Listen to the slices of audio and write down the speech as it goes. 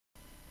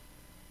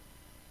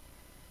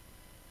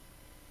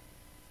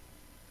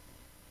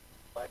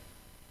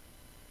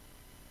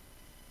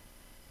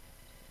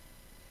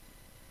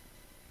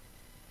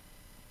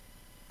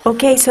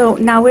Okay, so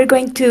now we're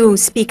going to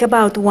speak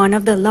about one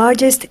of the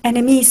largest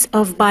enemies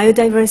of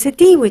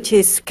biodiversity, which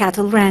is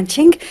cattle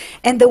ranching,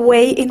 and the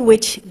way in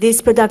which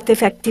this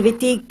productive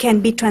activity can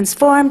be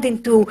transformed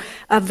into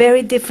a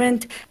very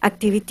different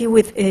activity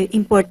with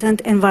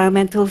important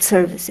environmental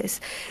services.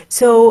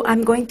 So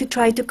I'm going to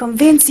try to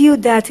convince you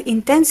that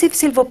intensive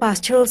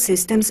silvopastoral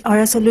systems are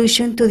a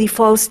solution to the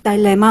false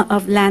dilemma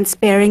of land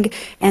sparing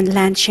and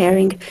land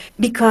sharing,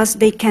 because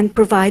they can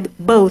provide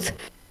both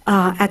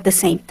at the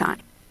same time.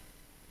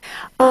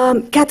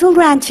 Cattle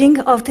ranching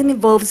often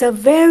involves a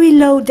very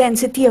low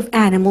density of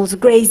animals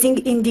grazing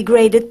in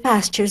degraded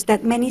pastures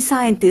that many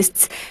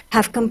scientists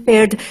have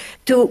compared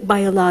to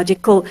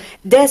biological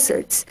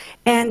deserts.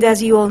 And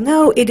as you all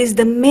know, it is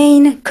the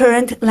main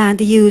current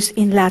land use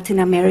in Latin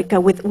America,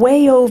 with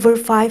way over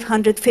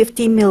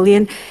 550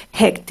 million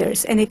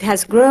hectares. And it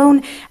has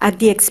grown at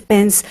the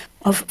expense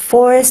of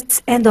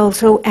forests and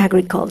also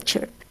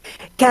agriculture.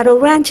 Cattle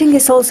ranching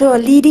is also a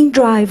leading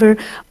driver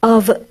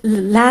of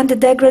land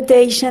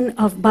degradation,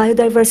 of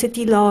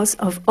biodiversity loss,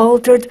 of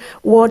altered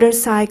water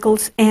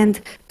cycles,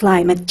 and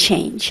climate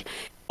change.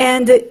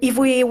 And if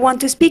we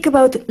want to speak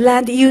about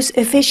land use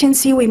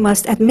efficiency, we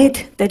must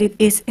admit that it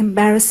is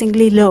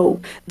embarrassingly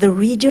low. The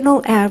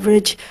regional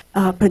average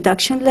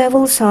production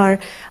levels are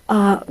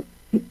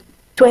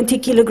 20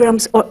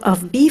 kilograms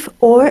of beef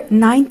or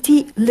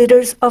 90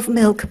 liters of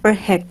milk per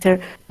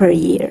hectare per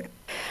year.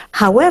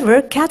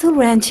 However, cattle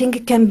ranching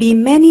can be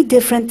many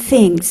different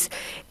things.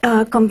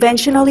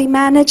 Conventionally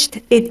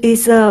managed, it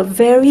is a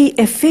very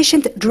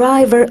efficient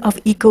driver of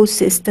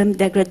ecosystem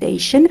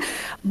degradation,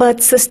 but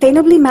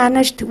sustainably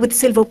managed with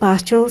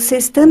silvopastoral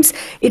systems,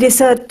 it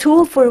is a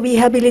tool for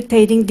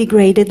rehabilitating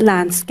degraded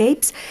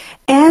landscapes.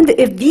 And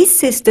if these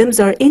systems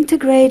are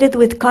integrated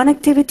with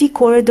connectivity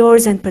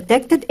corridors and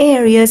protected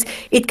areas,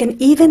 it can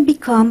even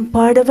become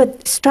part of a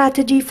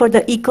strategy for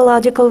the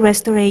ecological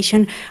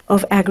restoration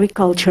of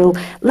agricultural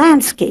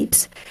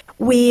landscapes.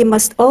 We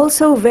must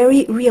also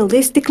very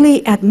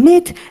realistically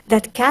admit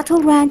that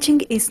cattle ranching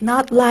is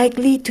not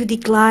likely to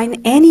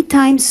decline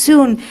anytime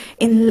soon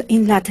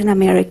in Latin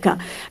America,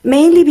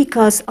 mainly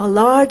because a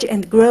large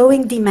and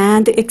growing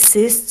demand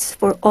exists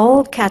for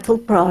all cattle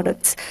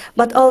products,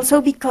 but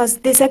also because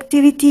this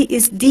activity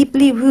is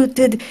deeply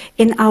rooted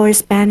in our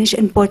Spanish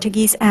and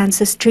Portuguese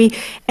ancestry,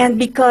 and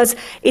because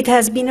it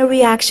has been a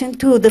reaction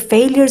to the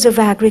failures of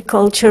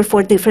agriculture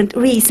for different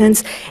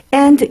reasons,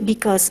 and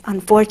because,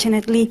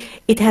 unfortunately,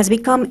 it has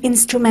become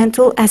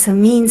instrumental as a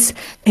means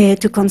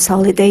to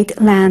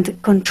consolidate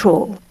land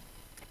control.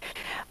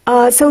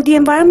 So the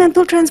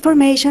environmental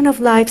transformation of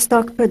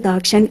livestock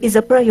production is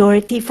a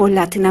priority for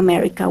Latin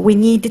America. We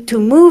need to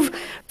move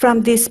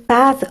from this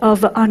path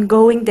of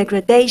ongoing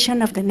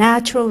degradation of the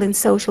natural and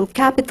social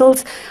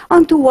capitals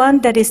onto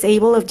one that is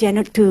able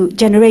to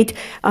generate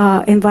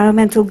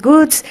environmental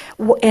goods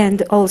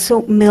and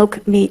also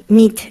milk,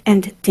 meat,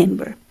 and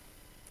timber.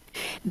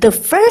 The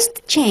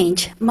first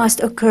change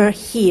must occur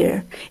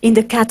here, in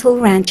the cattle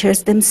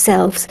ranchers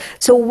themselves.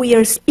 So we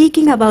are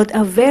speaking about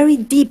a very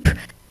deep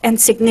and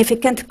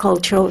significant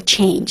cultural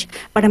change.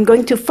 But I'm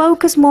going to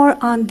focus more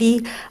on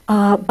the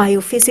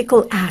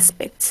biophysical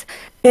aspects.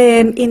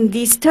 In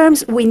these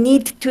terms, we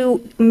need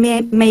to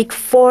make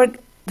four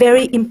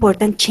very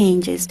important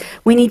changes.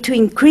 We need to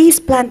increase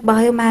plant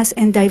biomass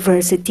and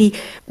diversity.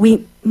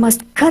 We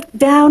must cut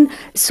down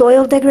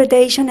soil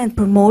degradation and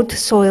promote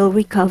soil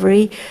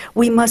recovery.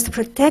 We must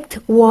protect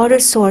water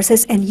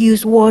sources and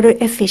use water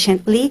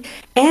efficiently.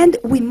 And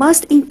we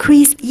must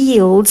increase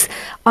yields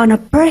on a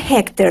per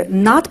hectare,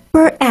 not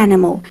per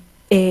animal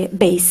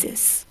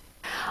basis.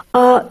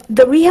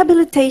 The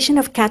rehabilitation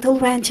of cattle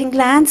ranching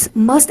lands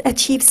must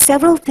achieve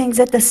several things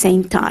at the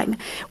same time.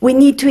 We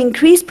need to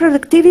increase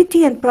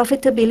productivity and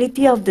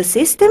profitability of the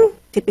system,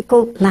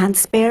 typical land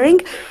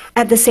sparing,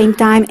 at the same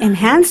time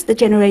enhance the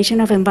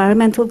generation of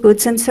environmental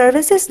goods and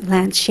services,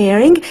 land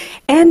sharing,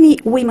 and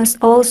we must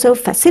also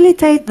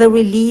facilitate the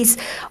release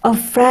of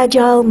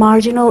fragile,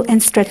 marginal,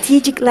 and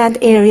strategic land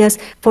areas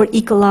for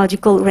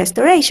ecological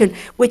restoration,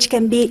 which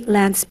can be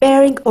land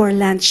sparing or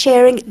land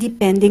sharing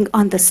depending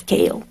on the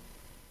scale.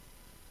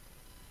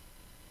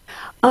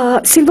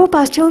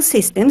 Silvopastoral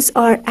systems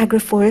are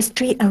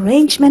agroforestry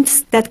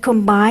arrangements that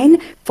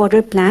combine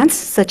fodder plants,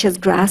 such as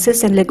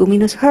grasses and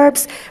leguminous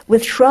herbs,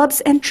 with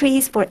shrubs and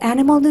trees for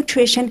animal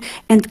nutrition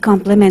and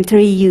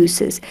complementary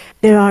uses.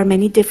 There are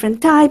many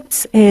different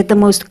types. The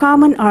most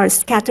common are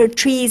scattered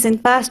trees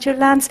and pasture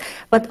lands,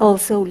 but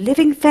also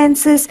living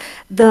fences,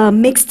 the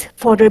mixed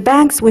fodder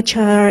banks, which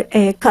are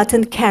cut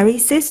and carry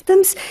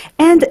systems,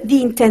 and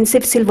the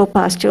intensive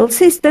silvopastoral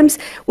systems,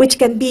 which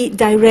can be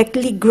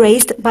directly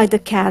grazed by the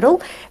cattle.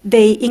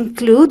 They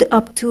include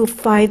up to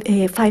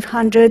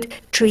 500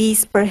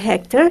 trees per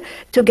hectare,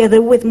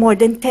 together with more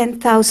than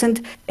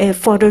 10,000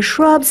 fodder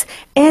shrubs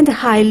and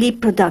highly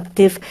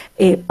productive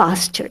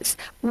pastures.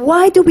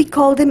 Why do we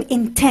call them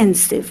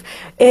intensive?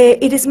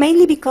 It is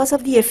mainly because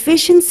of the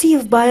efficiency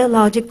of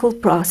biological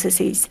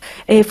processes,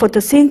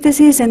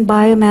 photosynthesis and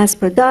biomass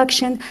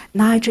production,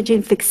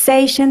 nitrogen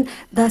fixation,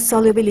 the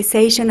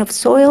solubilization of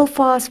soil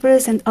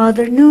phosphorus and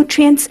other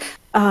nutrients.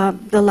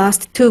 The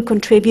last two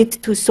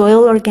contribute to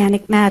soil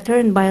organic matter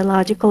and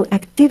biological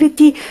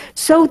activity.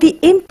 So the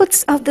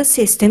inputs of the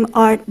system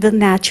are the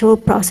natural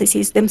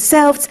processes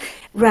themselves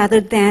rather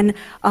than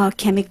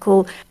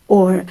chemical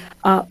or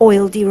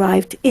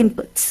oil-derived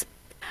inputs.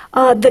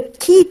 The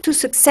key to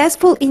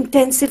successful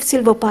intensive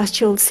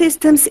silvopastoral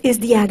systems is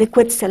the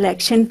adequate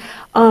selection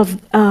of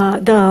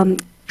the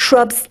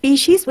shrub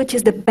species, which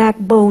is the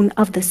backbone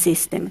of the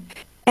system.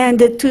 And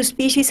the two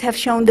species have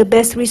shown the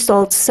best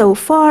results so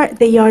far.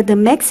 They are the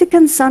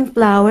Mexican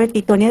sunflower,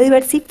 Titonia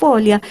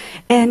diversifolia,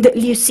 and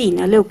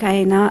Leucina,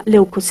 Leucaena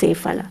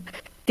leucocephala.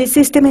 This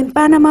system in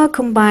Panama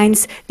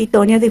combines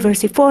Titonia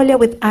diversifolia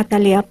with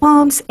Atalea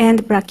palms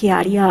and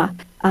Brachiaria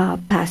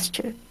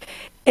pasture.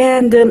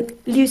 And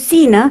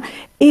Leucina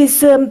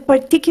is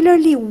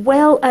particularly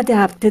well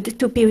adapted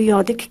to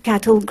periodic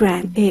cattle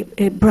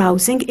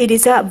browsing. It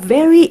is a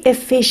very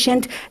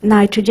efficient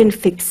nitrogen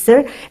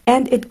fixer,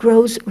 and it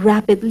grows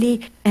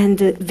rapidly and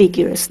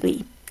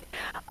vigorously.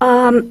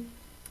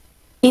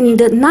 In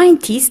the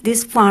 90s,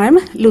 this farm,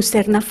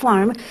 Lucerna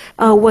Farm,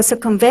 was a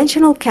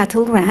conventional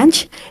cattle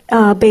ranch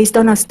based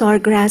on a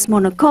stargrass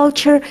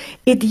monoculture.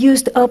 It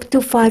used up to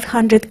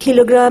 500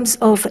 kilograms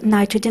of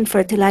nitrogen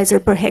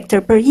fertilizer per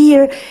hectare per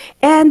year,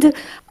 and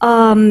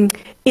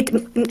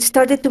it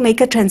started to make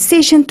a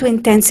transition to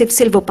intensive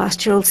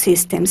silvopastoral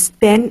systems.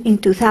 Then in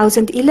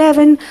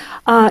 2011,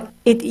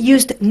 it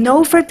used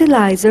no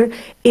fertilizer.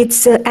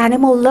 Its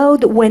animal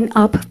load went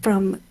up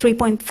from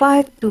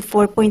 3.5 to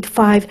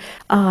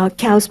 4.5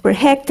 cows per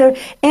hectare,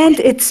 and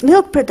its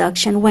milk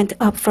production went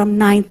up from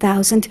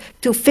 9,000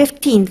 to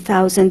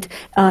 15,000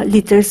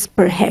 liters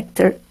per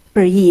hectare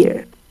per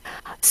year.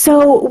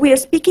 So we are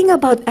speaking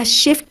about a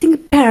shifting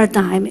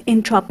paradigm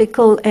in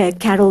tropical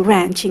cattle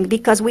ranching,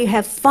 because we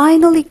have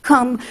finally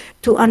come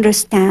to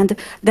understand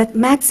that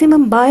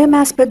maximum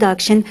biomass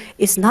production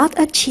is not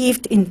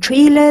achieved in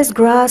treeless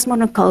grass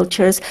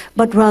monocultures,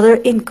 but rather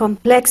in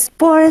complex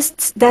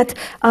forests that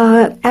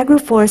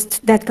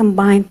agroforests that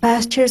combine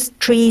pastures,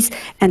 trees,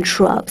 and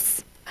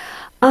shrubs.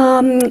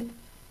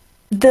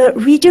 The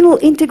Regional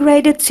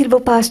Integrated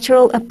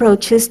Silvopastoral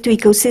Approaches to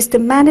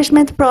Ecosystem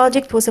Management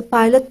project was a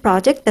pilot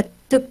project that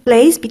took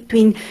place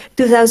between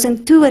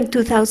 2002 and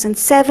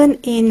 2007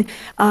 in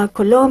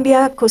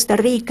Colombia, Costa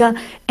Rica,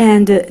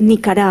 and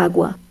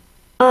Nicaragua.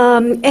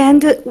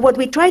 And what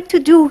we tried to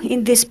do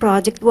in this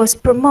project was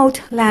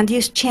promote land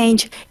use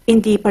change in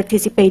the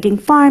participating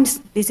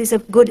farms. This is a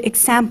good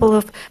example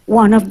of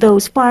one of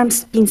those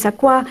farms,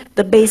 Pinsaqua,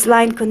 the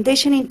baseline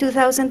condition in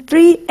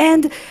 2003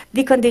 and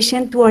the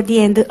condition toward the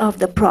end of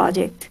the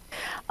project.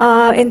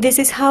 And this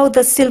is how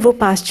the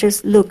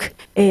silvopastures look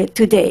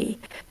today.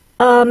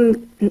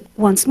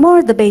 Once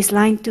more, the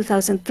baseline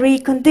 2003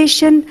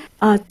 condition,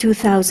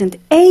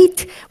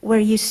 2008, where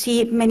you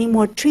see many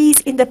more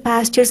trees in the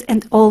pastures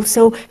and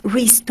also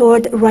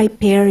restored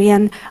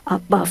riparian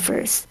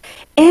buffers.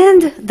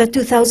 And the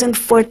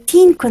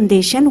 2014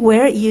 condition,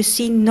 where you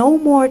see no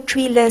more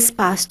treeless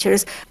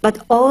pastures, but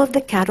all of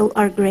the cattle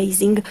are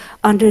grazing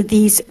under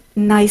these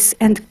nice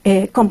and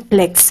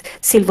complex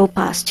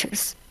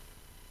silvopastures.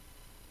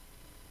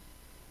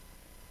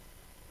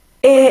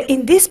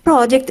 In this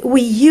project,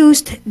 we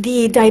used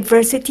the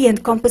diversity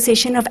and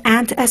composition of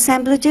ant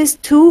assemblages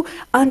to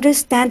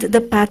understand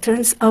the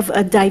patterns of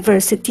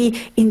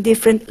diversity in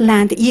different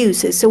land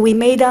uses. So we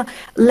made a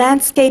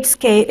landscape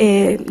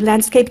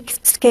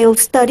scale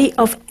study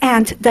of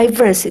ant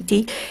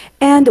diversity,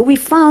 and we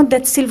found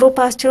that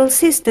silvopastoral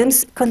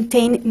systems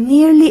contain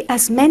nearly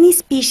as many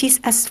species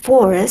as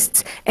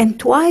forests and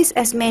twice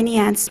as many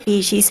ant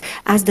species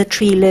as the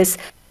treeless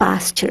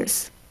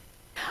pastures.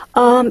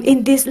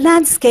 In this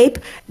landscape,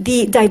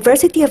 the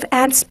diversity of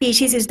ant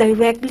species is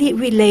directly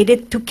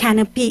related to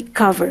canopy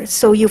cover.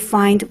 So you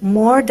find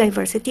more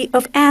diversity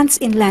of ants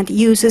in land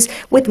uses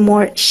with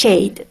more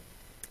shade.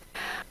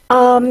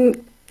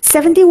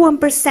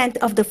 71%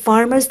 of the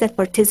farmers that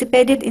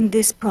participated in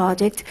this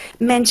project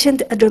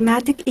mentioned a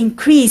dramatic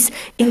increase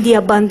in the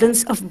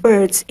abundance of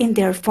birds in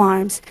their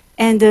farms.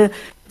 And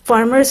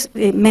farmers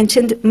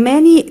mentioned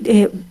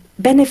many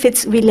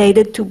benefits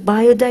related to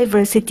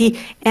biodiversity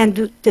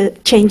and the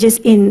changes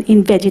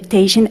in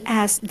vegetation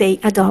as they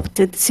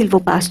adopted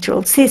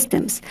silvopastoral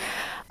systems.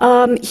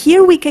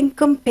 Here we can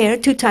compare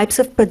two types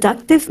of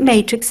productive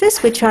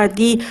matrices, which are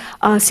the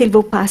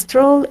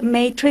silvopastoral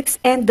matrix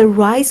and the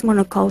rice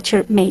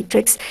monoculture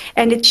matrix.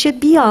 And it should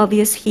be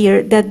obvious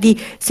here that the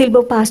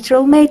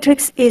silvopastoral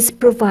matrix is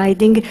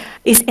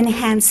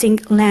enhancing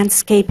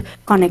landscape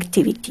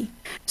connectivity.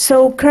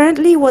 So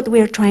currently what we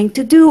are trying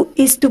to do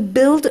is to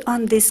build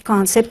on this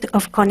concept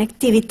of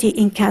connectivity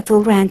in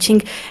cattle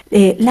ranching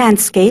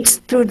landscapes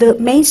through the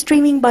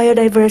mainstreaming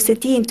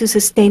biodiversity into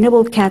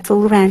sustainable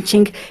cattle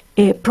ranching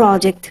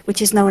project,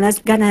 which is known as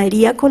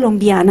Ganadería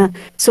Colombiana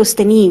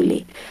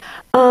Sostenible.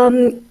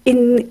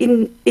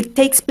 It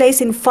takes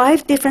place in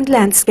 5 different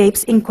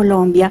landscapes in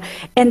Colombia,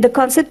 and the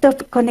concept of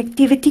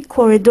connectivity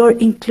corridor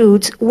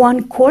includes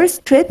one core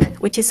strip,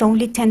 which is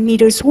only 10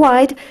 meters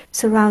wide,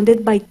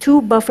 surrounded by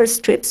 2 buffer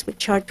strips,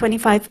 which are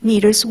 25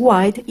 meters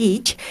wide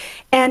each.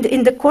 And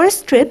in the core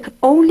strip,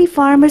 only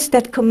farmers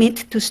that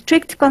commit to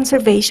strict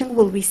conservation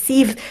will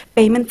receive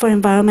payment for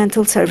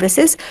environmental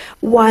services,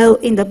 while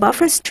in the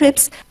buffer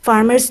strips,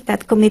 farmers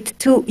that commit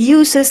to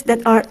uses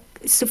that are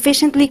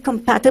sufficiently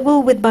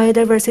compatible with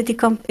biodiversity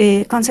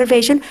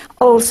conservation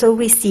also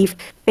receive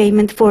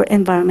payment for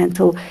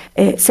environmental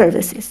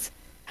services.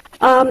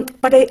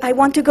 But I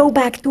want to go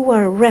back to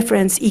our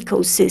reference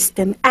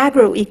ecosystem,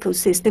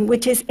 agro-ecosystem,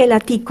 which is El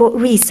Atico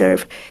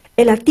Reserve.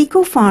 El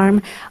Atico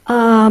Farm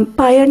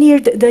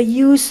pioneered the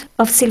use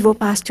of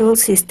silvopastoral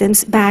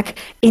systems back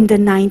in the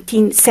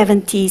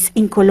 1970s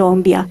in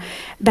Colombia.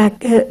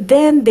 Back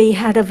then, they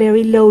had a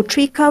very low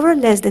tree cover,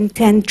 less than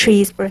 10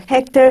 trees per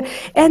hectare,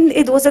 and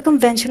it was a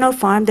conventional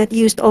farm that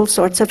used all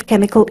sorts of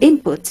chemical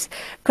inputs.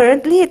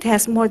 Currently, it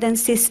has more than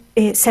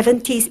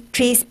 70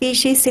 tree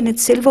species in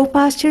its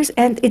silvopastures,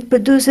 and it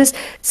produces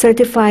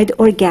certified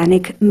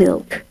organic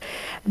milk.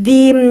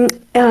 The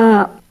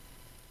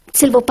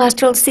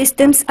silvopastoral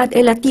systems at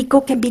El Atico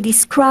can be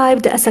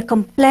described as a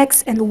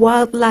complex and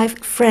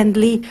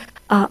wildlife-friendly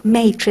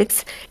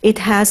matrix. It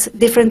has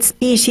different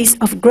species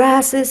of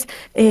grasses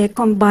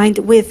combined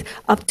with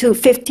up to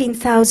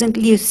 15,000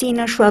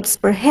 Leucaena shrubs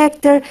per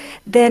hectare,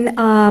 then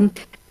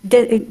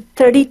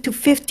 30 to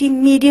 50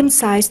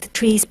 medium-sized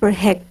trees per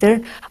hectare,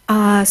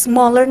 a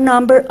smaller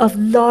number of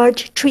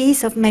large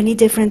trees of many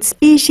different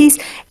species,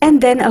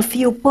 and then a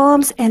few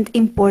palms and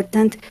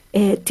important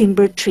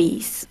timber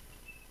trees.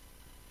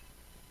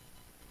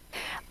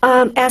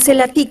 As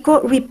El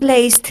Atico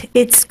replaced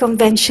its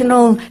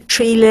conventional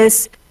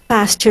treeless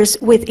pastures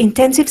with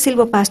intensive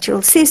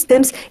silvopastoral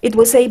systems, it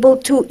was able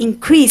to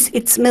increase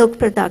its milk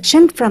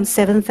production from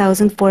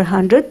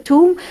 7,400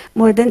 to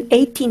more than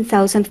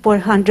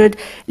 18,400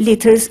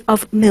 liters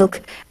of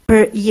milk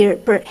per year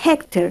per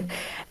hectare.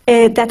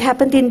 That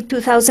happened in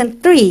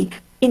 2003.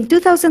 In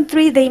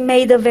 2003, they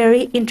made a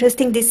very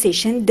interesting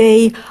decision.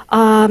 They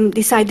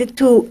decided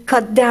to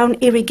cut down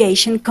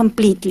irrigation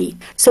completely.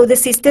 So the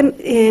system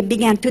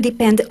began to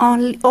depend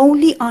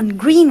only on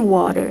green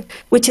water,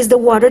 which is the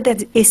water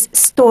that is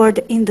stored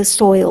in the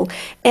soil.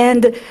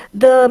 And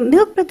the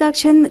milk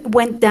production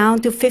went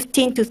down to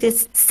 15 to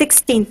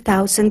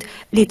 16,000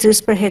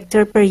 liters per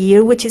hectare per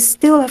year, which is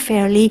still a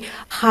fairly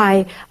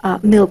high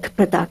milk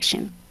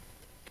production.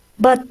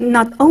 But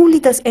not only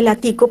does El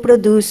Atico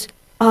produce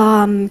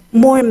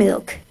more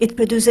milk, it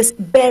produces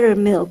better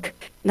milk.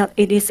 Now,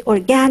 it is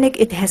organic,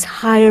 it has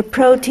higher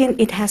protein,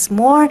 it has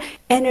more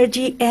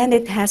energy, and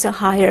it has a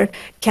higher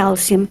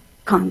calcium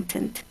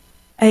content.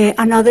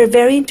 Another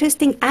very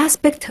interesting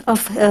aspect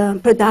of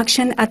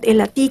production at El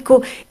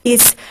Atico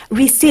is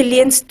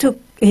resilience to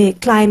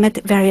climate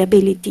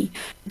variability.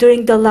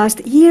 During the last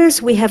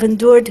years, we have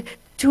endured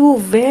 2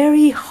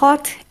 very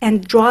hot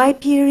and dry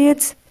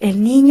periods, El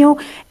Niño,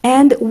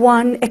 and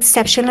 1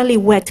 exceptionally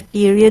wet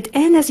period.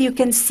 And as you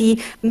can see,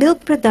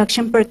 milk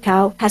production per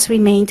cow has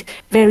remained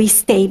very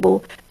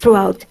stable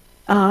throughout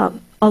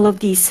all of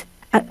these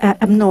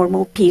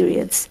abnormal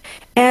periods.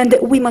 And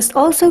we must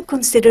also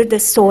consider the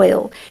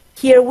soil.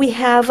 Here we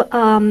have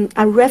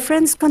a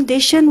reference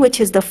condition, which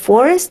is the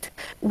forest,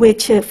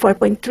 which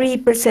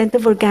 4.3%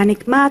 of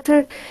organic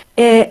matter.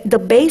 The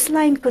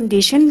baseline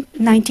condition,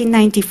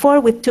 1994,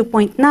 with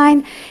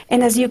 2.9.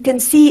 And as you can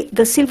see,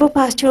 the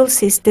silvopastoral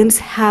systems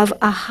have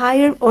a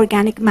higher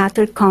organic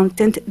matter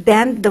content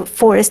than the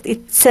forest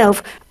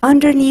itself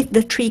underneath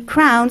the tree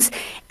crowns,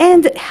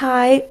 and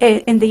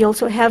they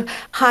also have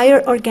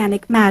higher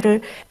organic matter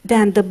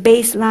than the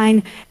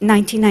baseline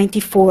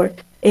 1994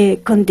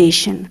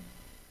 condition.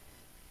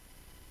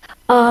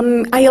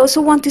 I also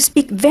want to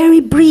speak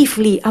very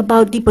briefly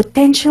about the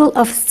potential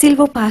of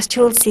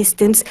silvopastoral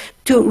systems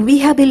to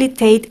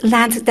rehabilitate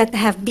lands that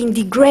have been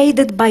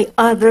degraded by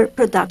other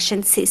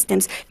production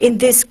systems. In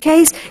this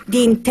case,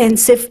 the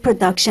intensive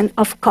production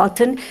of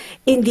cotton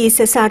in the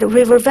Cesar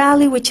River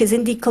Valley, which is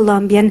in the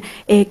Colombian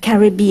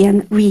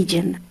Caribbean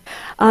region.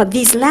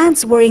 These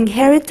lands were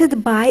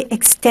inherited by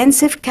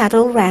extensive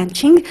cattle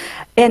ranching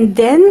and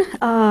then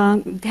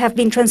have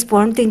been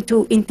transformed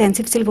into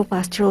intensive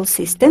silvopastoral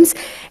systems.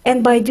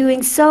 And by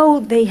doing so,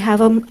 they have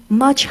a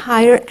much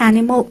higher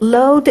animal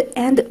load,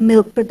 and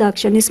milk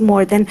production is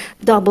more than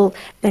double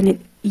than it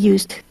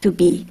used to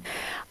be.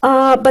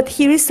 But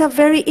here is a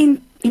very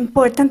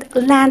important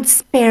land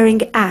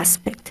sparing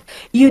aspect.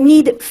 You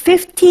need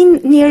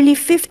nearly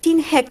 15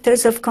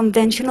 hectares of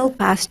conventional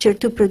pasture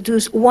to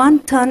produce 1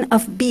 ton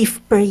of beef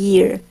per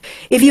year.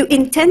 If you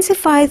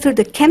intensify through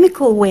the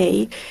chemical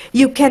way,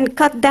 you can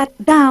cut that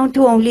down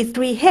to only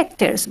 3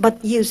 hectares,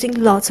 but using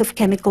lots of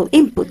chemical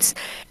inputs.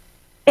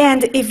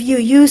 And if you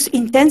use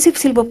intensive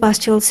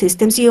silvopastoral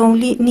systems, you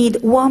only need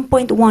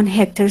 1.1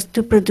 hectares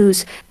to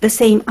produce the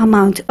same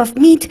amount of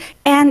meat,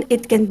 and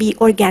it can be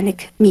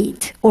organic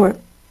meat or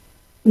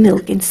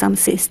milk in some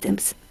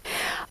systems.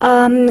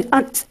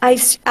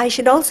 I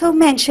should also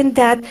mention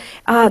that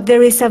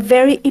there is a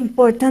very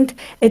important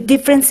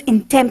difference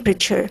in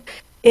temperature,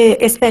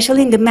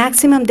 especially in the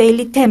maximum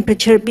daily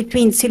temperature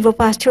between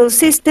silvopastoral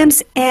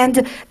systems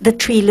and the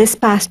treeless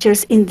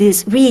pastures in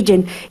this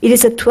region. It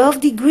is a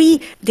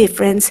 12-degree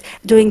difference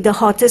during the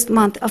hottest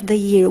month of the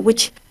year,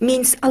 which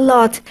means a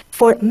lot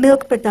for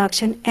milk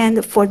production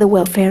and for the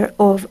welfare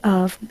of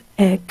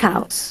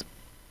cows.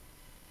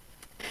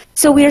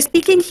 So we are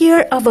speaking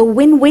here of a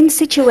win-win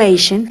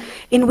situation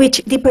in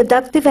which the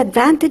productive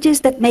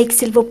advantages that make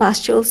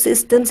silvopastoral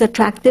systems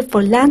attractive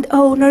for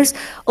landowners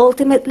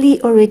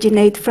ultimately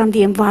originate from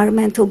the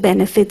environmental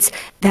benefits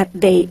that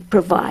they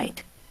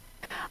provide.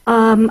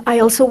 I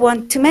also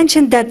want to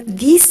mention that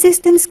these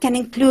systems can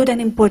include an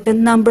important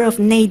number of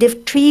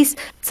native trees,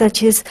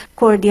 such as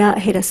Cordia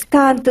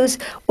herascanthus,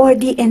 or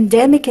the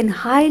endemic and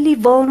highly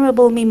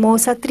vulnerable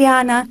Mimosa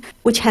triana,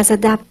 which has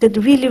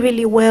adapted really,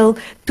 really well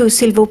to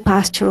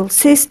silvopastoral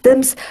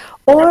systems,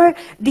 or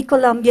the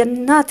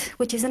Colombian nut,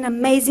 which is an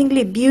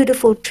amazingly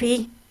beautiful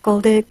tree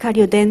called the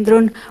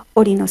Caryodendron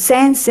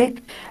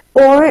orinocense,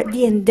 or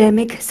the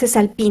endemic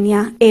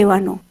Cesalpinia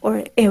ébano,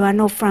 or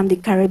ébano from the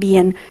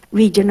Caribbean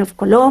region of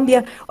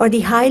Colombia, or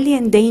the highly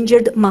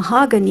endangered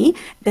mahogany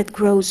that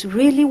grows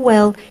really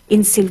well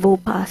in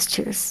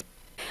silvopastures,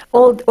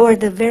 or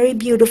the very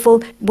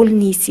beautiful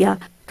Bulnesia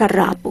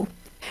carrapo.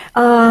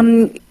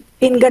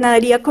 In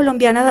Ganadería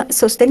Colombiana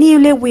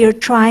Sostenible, we are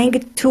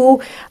trying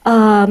to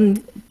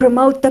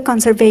promote the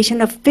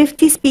conservation of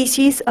 50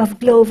 species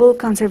of global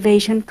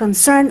conservation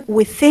concern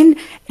within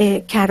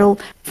cattle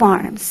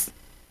farms.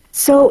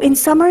 So in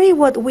summary,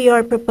 what we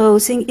are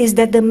proposing is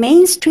that the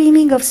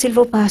mainstreaming of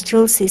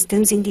silvopastoral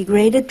systems in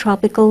degraded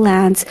tropical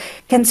lands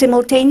can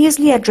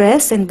simultaneously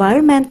address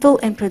environmental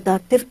and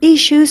productive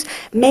issues,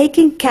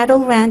 making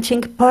cattle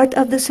ranching part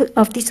of the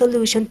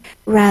solution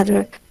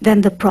rather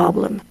than the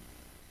problem.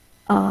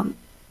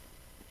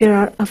 There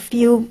are a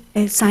few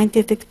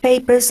scientific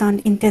papers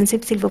on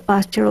intensive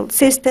silvopastoral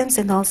systems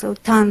and also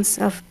tons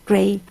of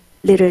great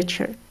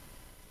literature.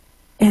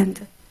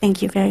 And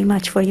thank you very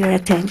much for your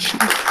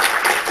attention.